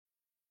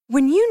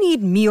When you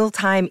need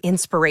mealtime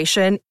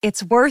inspiration,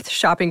 it's worth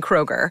shopping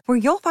Kroger, where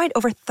you'll find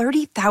over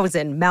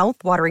 30,000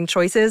 mouth-watering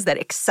choices that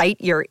excite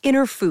your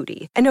inner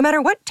foodie. And no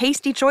matter what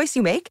tasty choice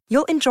you make,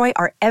 you'll enjoy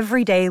our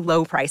everyday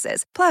low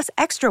prices, plus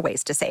extra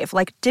ways to save,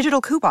 like digital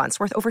coupons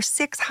worth over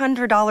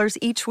 $600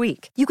 each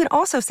week. You can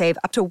also save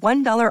up to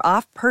 $1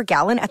 off per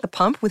gallon at the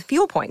pump with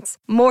fuel points.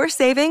 More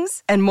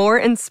savings and more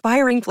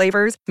inspiring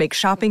flavors make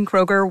shopping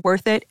Kroger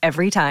worth it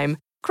every time.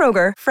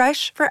 Kroger,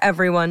 fresh for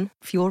everyone.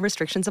 Fuel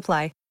restrictions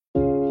apply.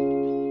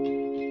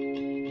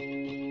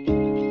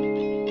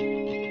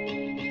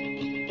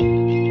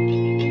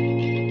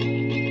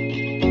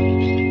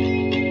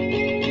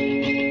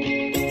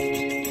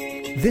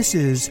 This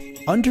is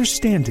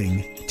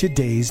Understanding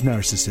Today's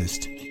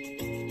Narcissist,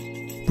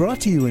 brought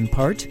to you in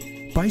part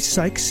by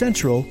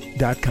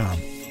PsychCentral.com.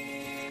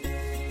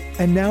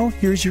 And now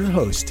here's your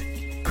host,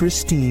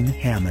 Christine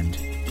Hammond.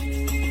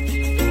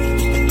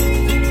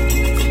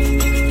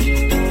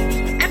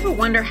 Ever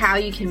wonder how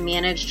you can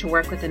manage to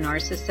work with a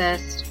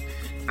narcissist?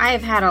 I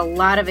have had a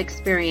lot of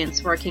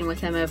experience working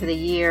with them over the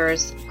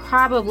years.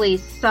 Probably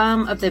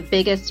some of the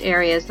biggest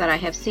areas that I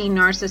have seen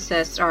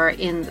narcissists are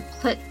in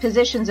the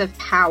positions of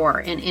power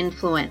and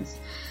influence,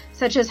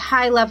 such as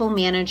high-level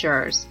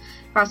managers.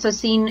 I've also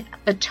seen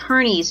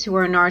attorneys who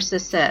are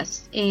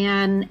narcissists,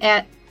 and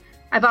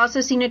I've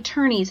also seen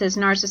attorneys as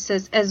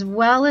narcissists, as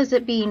well as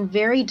it being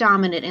very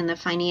dominant in the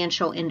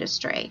financial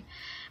industry.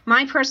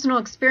 My personal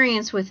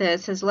experience with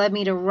this has led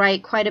me to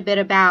write quite a bit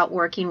about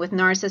working with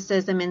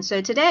narcissism, and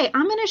so today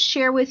I'm going to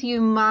share with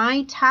you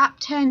my top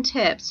 10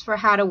 tips for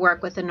how to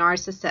work with a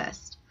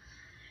narcissist.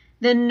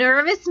 The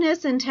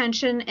nervousness and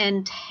tension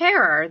and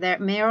terror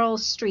that Meryl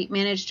Streep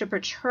managed to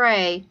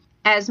portray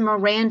as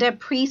Miranda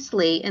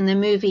Priestley in the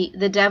movie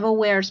The Devil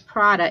Wears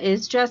Prada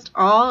is just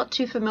all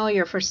too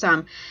familiar for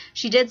some.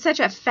 She did such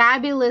a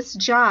fabulous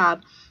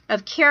job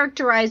of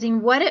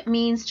characterizing what it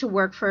means to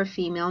work for a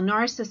female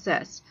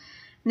narcissist.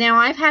 Now,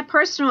 I've had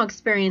personal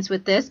experience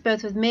with this,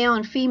 both with male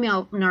and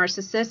female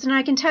narcissists, and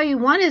I can tell you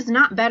one is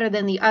not better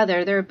than the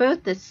other. They're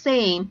both the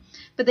same,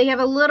 but they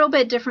have a little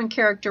bit different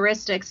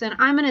characteristics, and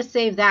I'm going to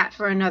save that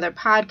for another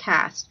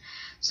podcast.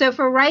 So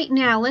for right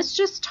now, let's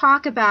just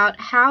talk about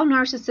how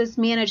narcissists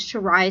manage to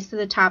rise to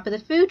the top of the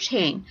food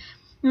chain,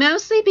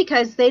 mostly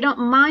because they don't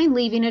mind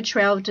leaving a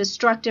trail of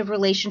destructive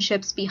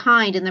relationships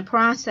behind in the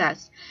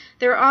process.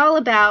 They're all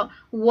about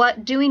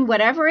doing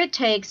whatever it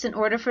takes in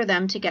order for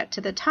them to get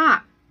to the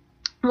top.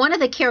 One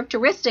of the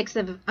characteristics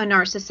of a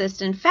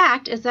narcissist, in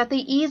fact, is that they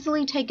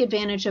easily take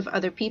advantage of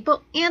other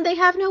people and they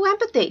have no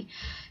empathy.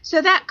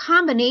 So that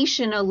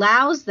combination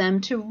allows them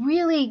to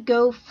really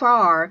go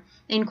far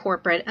in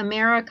corporate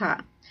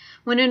America.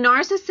 When a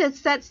narcissist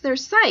sets their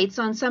sights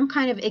on some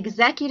kind of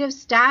executive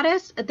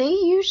status, they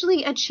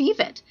usually achieve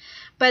it.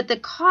 But the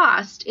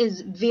cost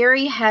is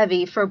very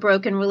heavy for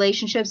broken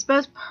relationships,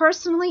 both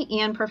personally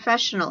and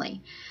professionally.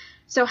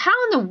 So how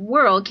in the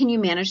world can you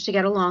manage to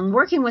get along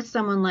working with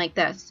someone like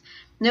this?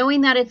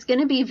 Knowing that it's going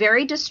to be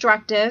very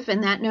destructive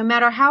and that no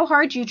matter how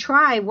hard you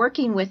try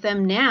working with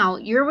them now,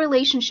 your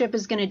relationship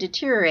is going to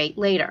deteriorate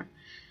later.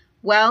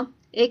 Well,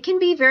 it can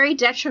be very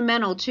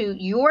detrimental to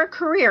your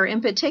career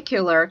in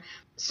particular.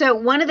 So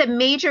one of the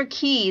major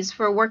keys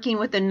for working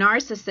with a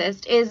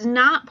narcissist is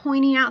not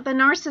pointing out the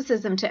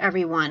narcissism to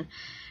everyone.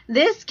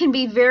 This can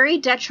be very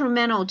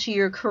detrimental to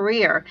your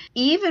career,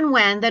 even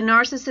when the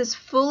narcissist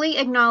fully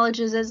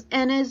acknowledges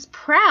and is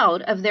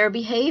proud of their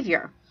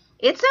behavior.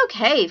 It's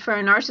okay for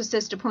a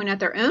narcissist to point out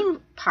their own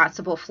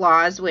possible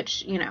flaws,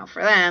 which,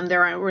 for them,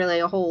 there aren't really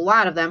a whole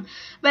lot of them,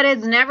 but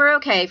it's never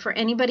okay for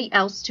anybody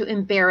else to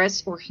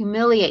embarrass or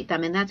humiliate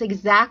them, and that's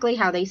exactly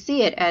how they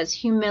see it, as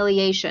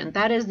humiliation.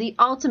 That is the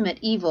ultimate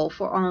evil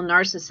for all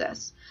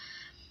narcissists.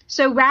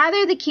 So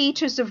rather, the key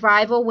to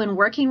survival when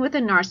working with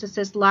a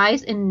narcissist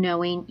lies in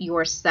knowing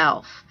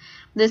yourself.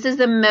 This is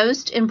the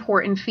most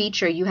important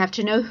feature. You have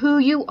to know who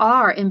you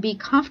are and be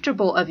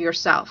comfortable of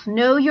yourself.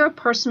 Know your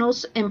personal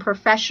and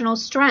professional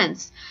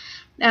strengths,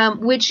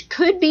 which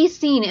could be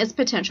seen as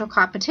potential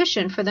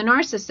competition for the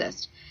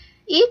narcissist.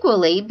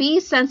 Equally,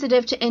 be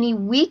sensitive to any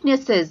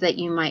weaknesses that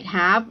you might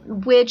have,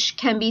 which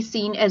can be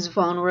seen as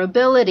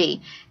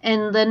vulnerability.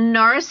 And the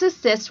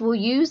narcissist will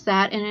use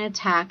that in an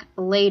attack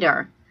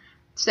later.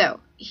 So,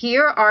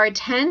 here are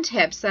 10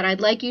 tips that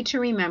I'd like you to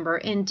remember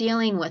in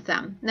dealing with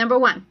them. Number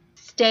 1.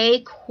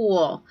 Stay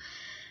cool,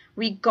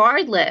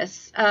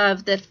 regardless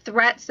of the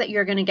threats that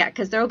you're going to get,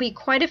 because there will be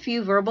quite a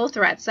few verbal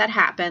threats that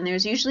happen.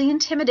 There's usually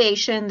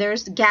intimidation.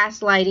 There's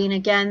gaslighting.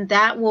 Again,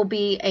 that will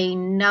be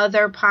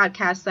another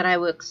podcast that I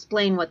will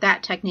explain what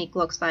that technique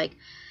looks like.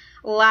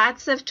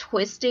 Lots of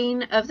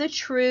twisting of the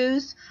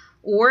truth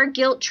or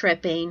guilt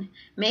tripping.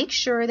 Make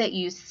sure that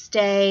you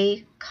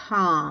stay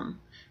calm.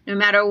 No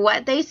matter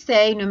what they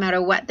say, no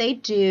matter what they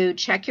do,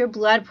 check your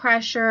blood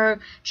pressure,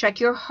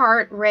 check your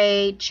heart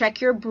rate,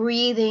 check your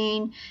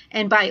breathing,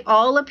 and by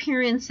all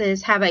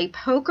appearances, have a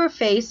poker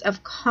face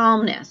of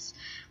calmness.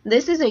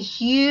 This is a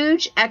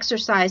huge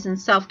exercise in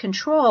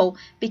self-control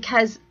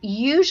because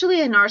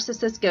usually a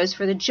narcissist goes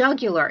for the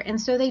jugular,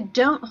 and so they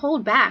don't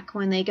hold back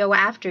when they go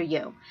after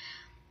you.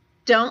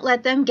 Don't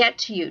let them get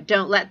to you.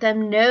 Don't let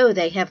them know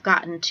they have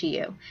gotten to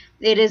you.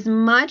 It is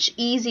much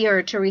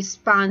easier to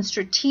respond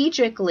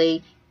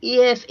strategically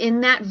if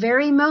in that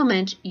very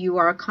moment you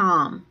are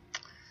calm.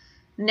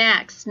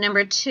 Next,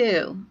 number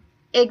 2,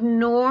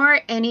 ignore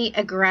any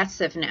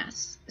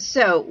aggressiveness.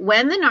 So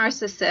when the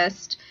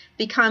narcissist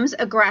becomes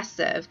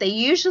aggressive, they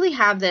usually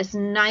have this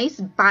nice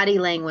body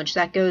language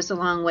that goes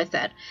along with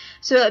it.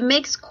 So it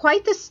makes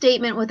quite the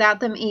statement without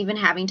them even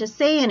having to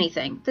say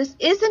anything. This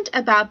isn't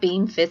about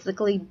being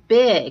physically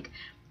big.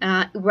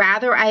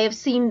 Rather, I have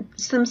seen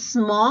some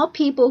small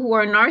people who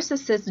are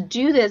narcissists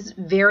do this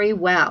very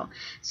well.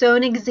 So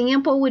an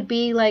example would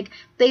be like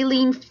they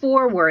lean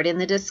forward in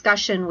the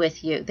discussion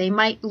with you. They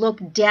might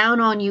look down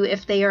on you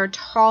if they are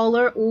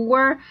taller,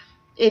 or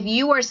if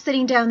you are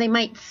sitting down, they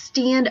might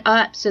stand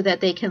up so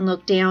that they can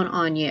look down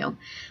on you.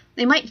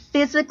 They might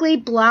physically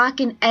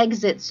block an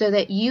exit so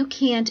that you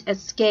can't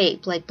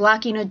escape, like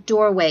blocking a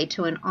doorway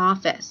to an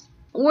office.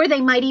 Or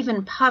they might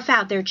even puff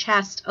out their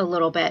chest a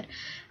little bit,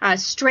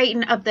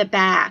 straighten up the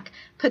back,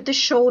 put the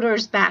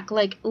shoulders back,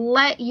 like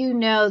let you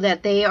know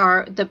that they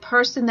are the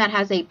person that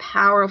has a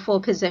powerful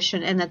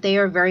position and that they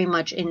are very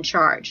much in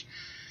charge.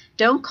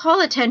 Don't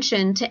call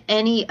attention to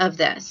any of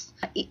this.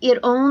 It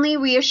only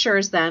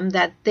reassures them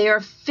that their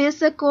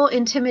physical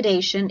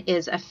intimidation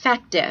is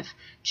effective.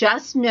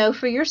 Just know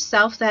for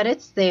yourself that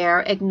it's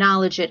there,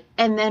 acknowledge it,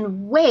 and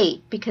then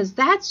wait, because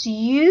that's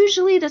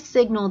usually the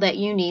signal that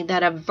you need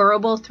that a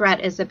verbal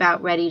threat is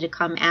about ready to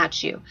come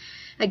at you.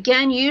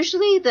 Again,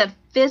 usually the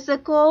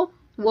physical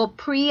will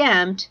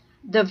preempt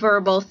the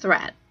verbal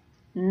threat.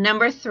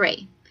 Number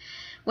 3,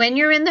 when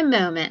you're in the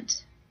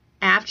moment,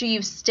 after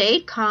you've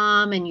stayed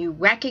calm and you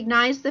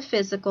recognize the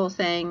physical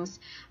things,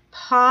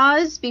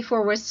 pause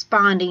before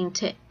responding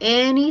to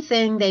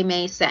anything they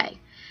may say.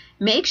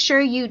 Make sure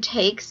you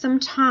take some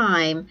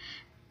time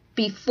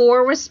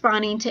before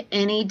responding to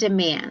any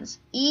demands.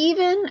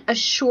 Even a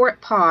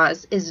short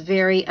pause is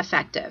very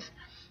effective.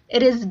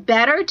 It is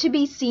better to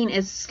be seen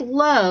as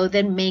slow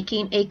than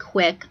making a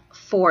quick,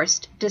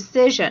 forced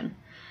decision.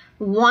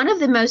 One of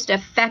the most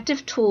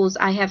effective tools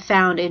I have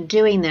found in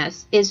doing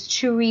this is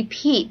to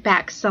repeat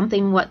back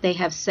something what they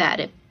have said.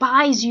 It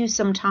buys you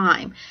some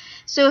time.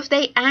 So if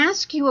they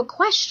ask you a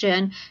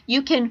question,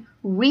 you can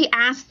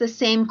re-ask the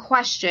same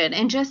question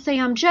and just say,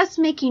 I'm just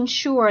making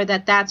sure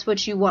that that's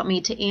what you want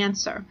me to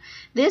answer.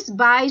 This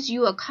buys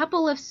you a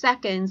couple of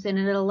seconds and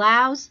it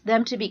allows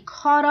them to be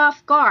caught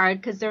off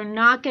guard because they're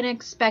not going to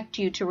expect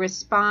you to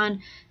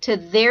respond to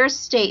their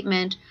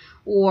statement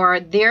or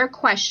their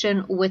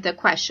question with a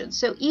question.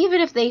 So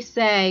even if they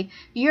say,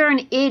 you're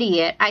an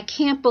idiot, I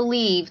can't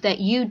believe that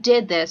you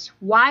did this,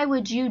 why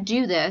would you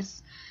do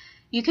this?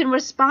 You can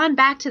respond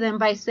back to them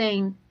by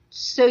saying,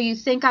 so you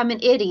think I'm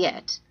an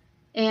idiot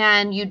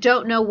and you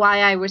don't know why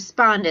I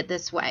responded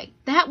this way.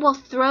 That will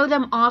throw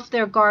them off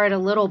their guard a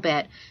little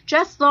bit,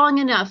 just long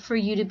enough for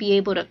you to be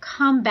able to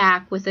come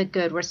back with a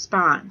good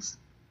response.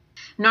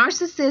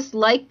 Narcissists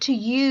like to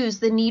use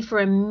the need for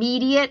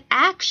immediate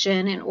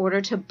action in order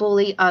to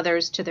bully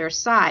others to their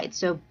side.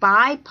 So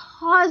by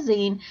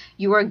pausing,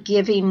 you are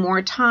giving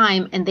more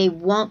time and they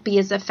won't be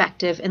as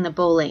effective in the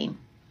bullying.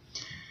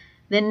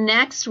 The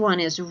next one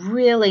is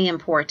really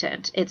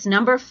important. It's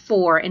number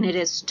 4, and it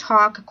is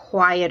talk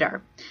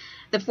quieter.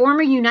 The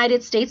former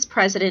United States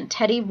President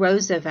Teddy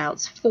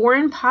Roosevelt's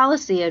foreign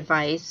policy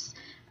advice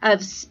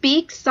of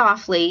speak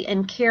softly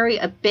and carry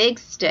a big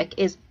stick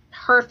is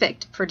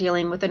perfect for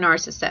dealing with a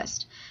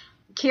narcissist.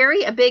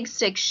 Carry a big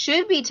stick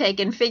should be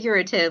taken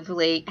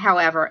figuratively,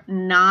 however,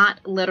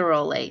 not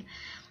literally.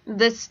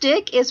 The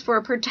stick is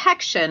for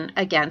protection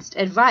against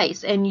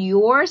advice, and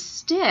your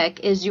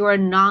stick is your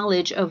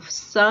knowledge of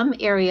some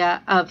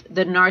area of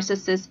the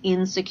narcissist's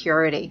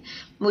insecurity,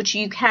 which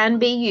you can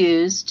be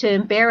used to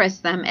embarrass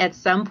them at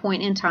some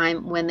point in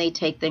time when they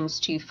take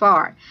things too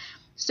far.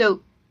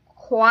 So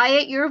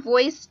quiet your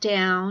voice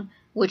down,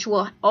 which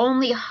will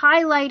only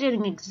highlight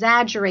and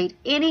exaggerate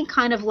any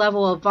kind of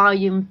level of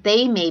volume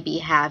they may be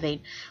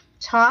having.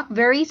 Talk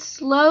very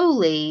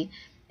slowly.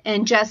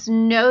 And just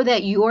know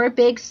that your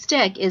big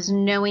stick is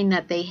knowing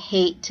that they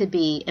hate to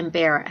be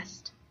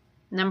embarrassed.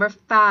 Number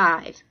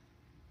 5,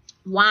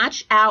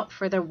 watch out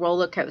for the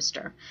roller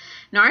coaster.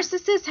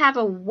 Narcissists have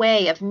a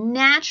way of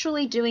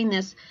naturally doing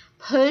this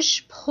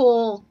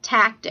push-pull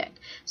tactic.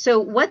 So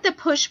what the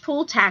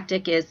push-pull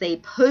tactic is, they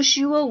push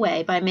you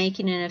away by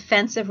making an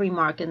offensive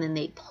remark, and then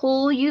they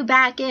pull you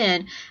back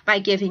in by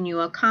giving you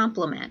a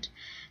compliment.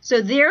 So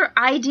their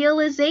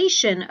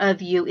idealization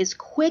of you is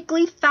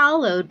quickly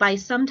followed by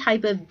some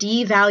type of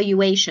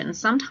devaluation,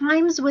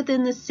 sometimes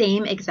within the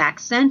same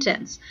exact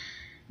sentence.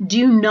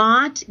 Do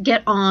not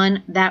get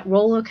on that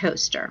roller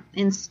coaster.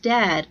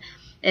 Instead,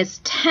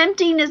 as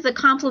tempting as the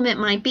compliment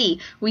might be,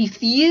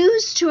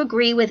 refuse to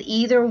agree with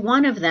either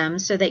one of them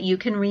so that you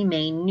can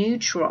remain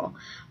neutral.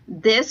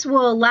 This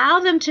will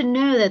allow them to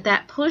know that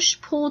that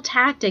push-pull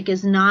tactic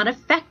is not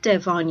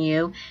effective on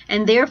you,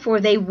 and therefore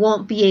they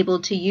won't be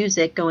able to use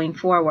it going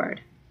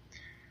forward.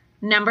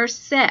 Number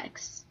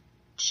 6,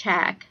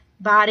 check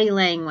body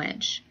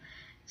language.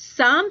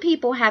 Some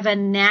people have a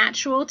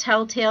natural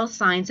telltale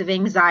signs of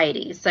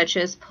anxiety, such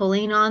as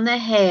pulling on the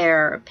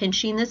hair,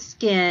 pinching the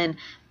skin,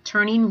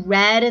 turning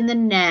red in the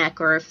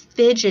neck, or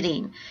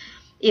fidgeting.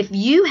 If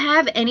you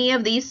have any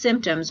of these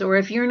symptoms, or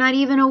if you're not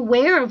even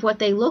aware of what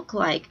they look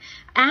like,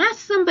 ask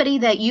somebody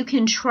that you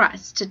can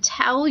trust to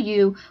tell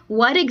you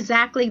what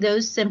exactly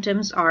those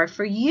symptoms are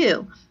for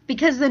you.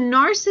 Because the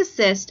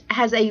narcissist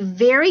has a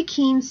very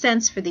keen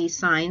sense for these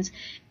signs,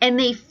 and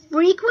they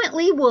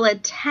frequently will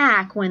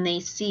attack when they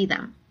see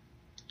them.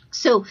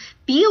 So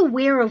be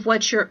aware of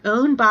what your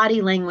own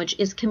body language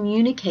is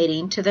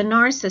communicating to the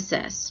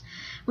narcissist.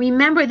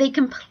 Remember, they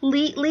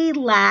completely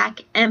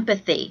lack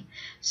empathy.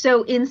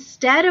 So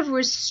instead of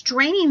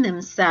restraining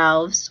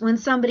themselves when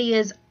somebody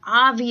is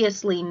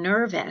obviously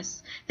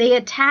nervous, they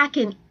attack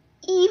and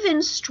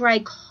even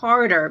strike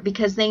harder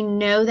because they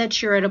know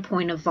that you're at a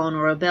point of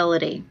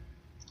vulnerability.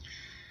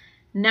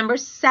 Number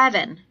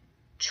 7,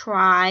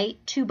 try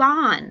to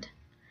bond.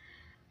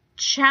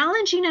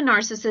 Challenging a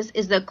narcissist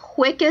is the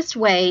quickest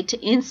way to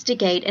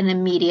instigate an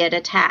immediate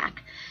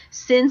attack.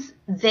 Since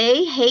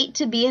they hate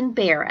to be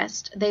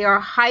embarrassed, they are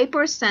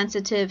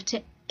hypersensitive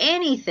to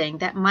anything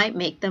that might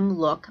make them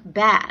look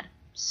bad.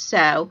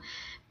 So,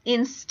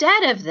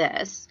 instead of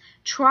this,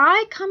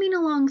 try coming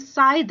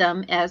alongside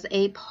them as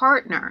a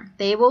partner.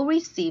 They will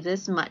receive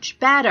this much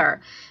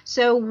better.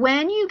 So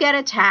when you get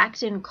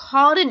attacked and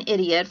called an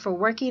idiot for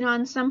working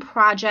on some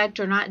project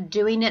or not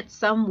doing it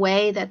some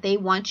way that they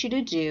want you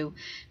to do,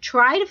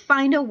 try to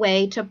find a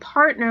way to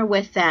partner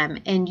with them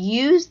and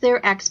use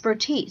their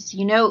expertise.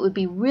 You know, it would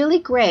be really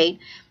great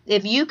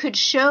if you could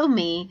show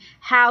me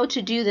how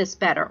to do this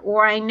better,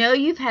 or I know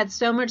you've had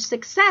so much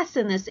success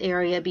in this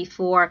area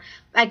before,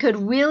 I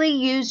could really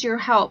use your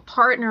help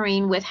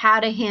partnering with how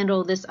to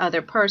handle this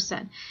other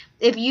person.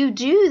 If you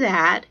do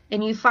that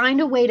and you find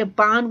a way to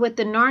bond with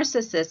the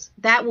narcissist,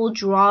 that will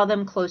draw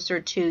them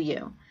closer to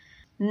you.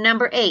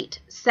 Number 8,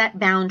 set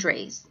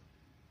boundaries.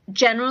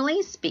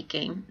 Generally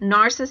speaking,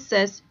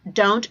 narcissists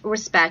don't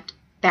respect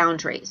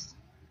boundaries.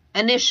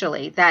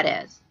 Initially, that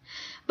is.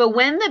 But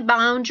when the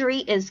boundary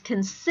is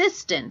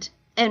consistent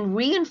and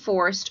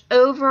reinforced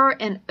over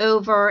and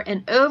over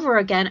and over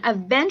again,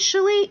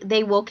 eventually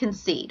they will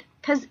concede.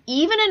 Because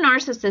even a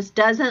narcissist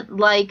doesn't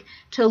like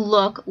to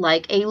look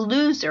like a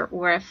loser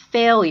or a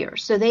failure.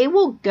 So they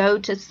will go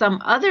to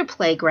some other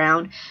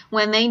playground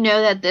when they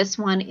know that this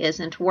one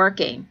isn't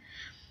working.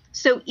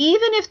 So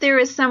even if there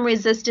is some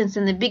resistance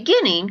in the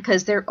beginning,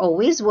 because there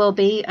always will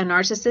be, a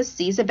narcissist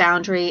sees a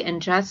boundary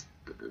and just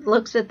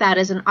looks at that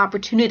as an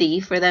opportunity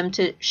for them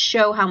to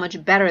show how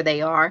much better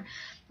they are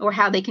or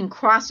how they can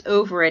cross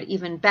over it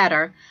even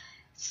better.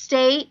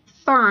 Stay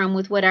firm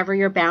with whatever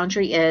your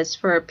boundary is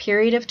for a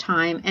period of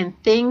time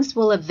and things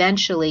will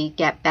eventually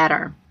get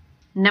better.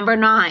 Number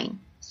 9,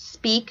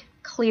 speak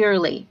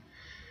clearly.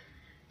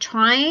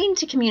 Trying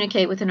to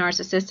communicate with a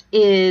narcissist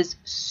is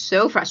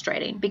so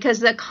frustrating because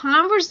the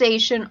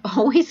conversation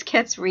always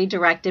gets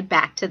redirected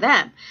back to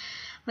them.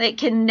 It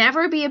can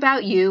never be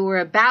about you or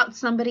about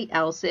somebody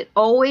else. It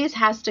always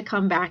has to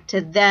come back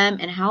to them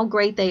and how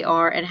great they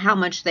are and how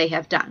much they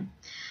have done.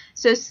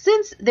 So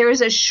since there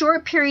is a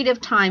short period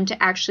of time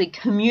to actually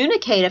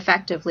communicate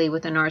effectively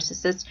with a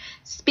narcissist,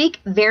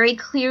 speak very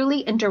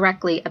clearly and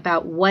directly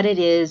about what it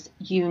is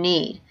you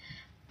need.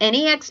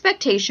 Any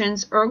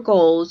expectations or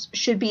goals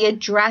should be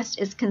addressed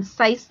as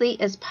concisely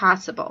as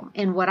possible.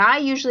 And what I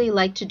usually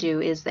like to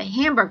do is the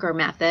hamburger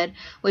method,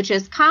 which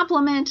is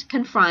compliment,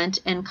 confront,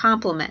 and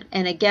compliment.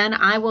 And again,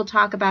 I will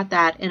talk about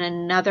that in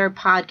another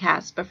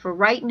podcast. But for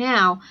right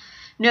now,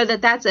 know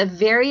that that's a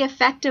very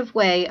effective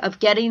way of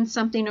getting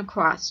something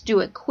across. Do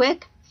it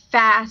quick,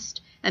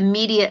 fast,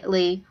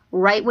 immediately,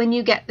 right when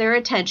you get their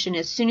attention,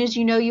 as soon as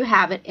you know you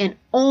have it, and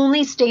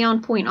only stay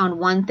on point on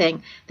one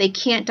thing. They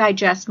can't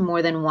digest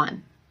more than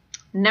one.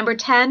 Number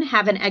 10,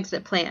 have an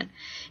exit plan.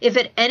 If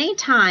at any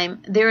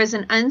time there is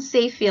an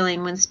unsafe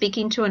feeling when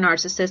speaking to a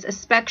narcissist,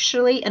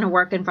 especially in a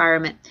work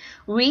environment,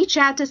 reach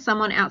out to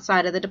someone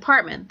outside of the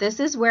department. This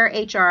is where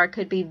HR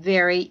could be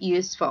very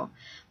useful.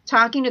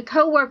 Talking to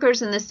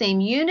coworkers in the same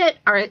unit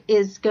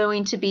is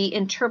going to be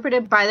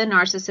interpreted by the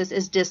narcissist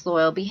as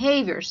disloyal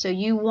behavior. So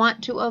you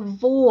want to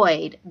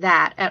avoid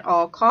that at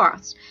all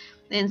costs.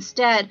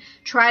 Instead,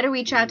 try to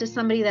reach out to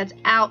somebody that's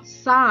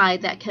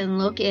outside that can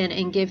look in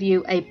and give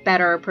you a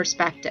better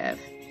perspective.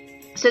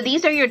 So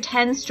these are your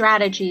 10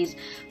 strategies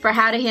for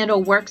how to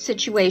handle work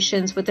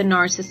situations with a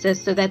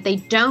narcissist so that they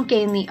don't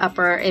gain the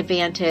upper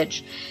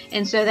advantage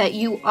and so that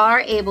you are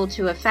able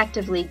to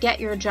effectively get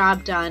your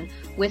job done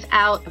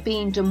without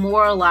being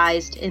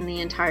demoralized in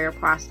the entire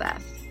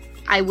process.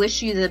 I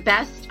wish you the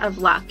best of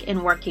luck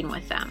in working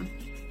with them.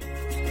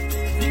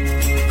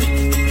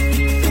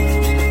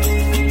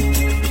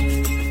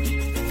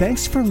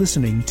 Thanks for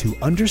listening to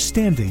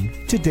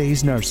Understanding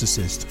Today's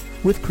Narcissist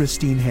with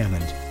Christine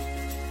Hammond.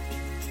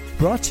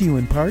 Brought to you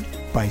in part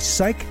by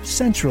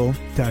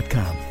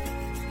PsychCentral.com.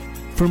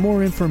 For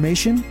more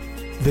information,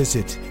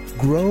 visit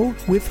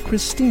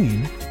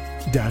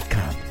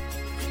GrowWithChristine.com.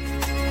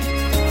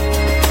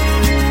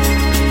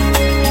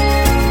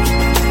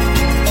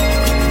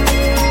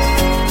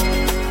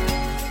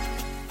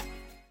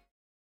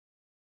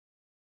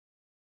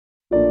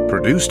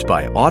 Produced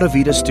by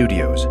Audavita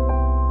Studios.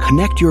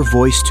 Connect your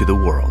voice to the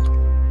world.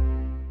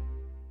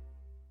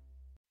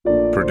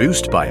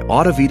 Produced by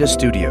Audavita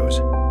Studios.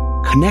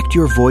 Connect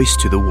your voice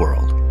to the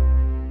world.